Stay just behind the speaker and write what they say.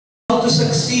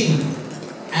succeed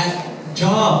at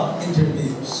job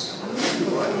interviews.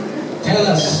 Tell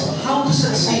us how to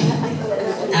succeed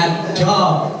at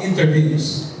job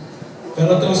interviews.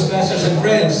 Fellow Toastmasters and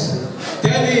friends,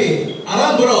 Debbie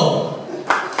Aramburo.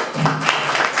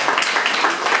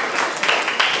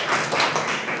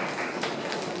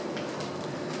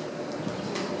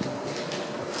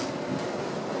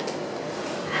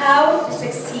 How to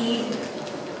succeed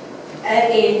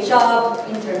at a job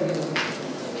interview.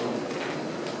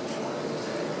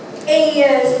 A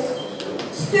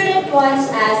student once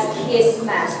asked his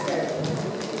master,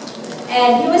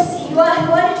 and he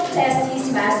wanted to test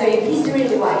his master if he's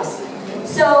really wise.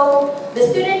 So the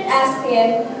student asked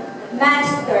him,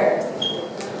 "Master,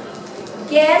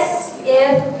 guess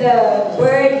if the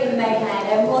bird in my hand,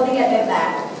 I'm holding at my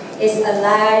back, is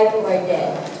alive or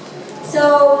dead."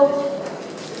 So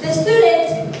the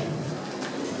student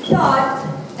thought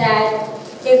that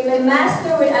if my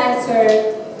master would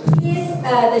answer,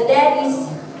 the dead is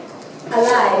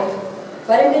alive,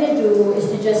 what I'm going to do is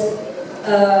to just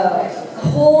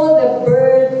hold the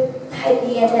bird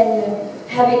tightly and then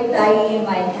have it die in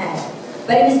my hand.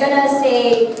 But if he's going to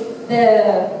say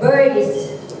the bird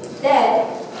is dead,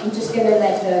 I'm just going to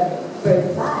let the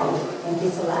bird fly and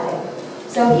he's alive.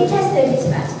 So he tested his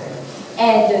master,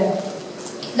 and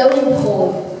lo and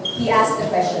behold, he asked the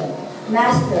question,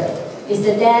 "Master, is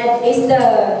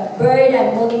the bird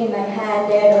I'm holding in my hand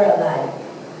dead or alive?"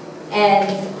 And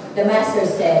the master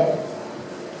said,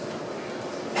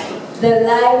 "The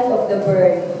life of the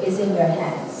bird is in your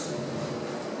hands."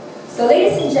 So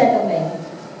ladies and gentlemen,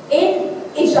 in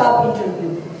a job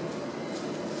interview,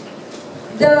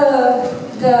 the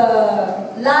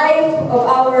life of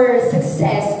our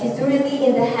success is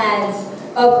really in the hands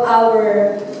of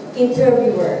our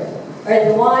interviewer, or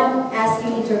the one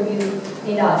asking interview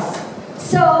in us.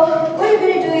 So what you're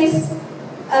going to do is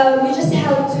you just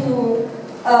have to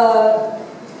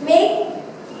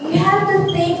you have to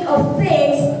think of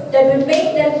things that would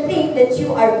make them think that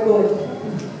you are good.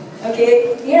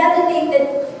 Okay? You have to think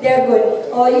that they're good.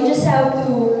 Or you just have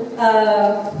to,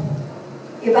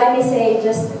 if I may say,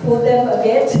 just fool them a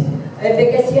bit.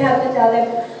 Because you have to tell them,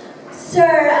 "Sir,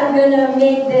 I'm going to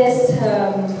make this,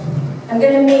 I'm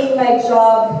going to make my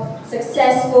job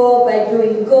successful by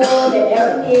doing good and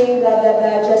everything, blah, blah,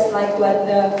 blah," just like what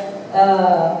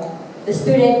the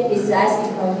student is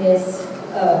asking from his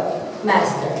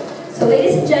master. So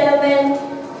ladies and gentlemen,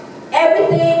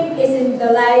 everything is in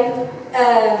the life.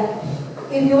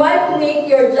 If you want to make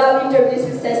your job interview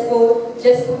successful,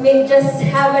 just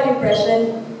have an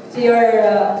impression to your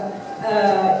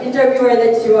interviewer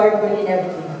that you are good in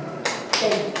everything.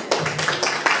 Thank you.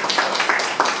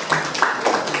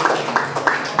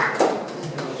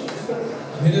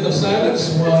 A minute of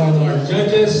silence while our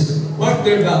judges mark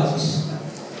their ballots.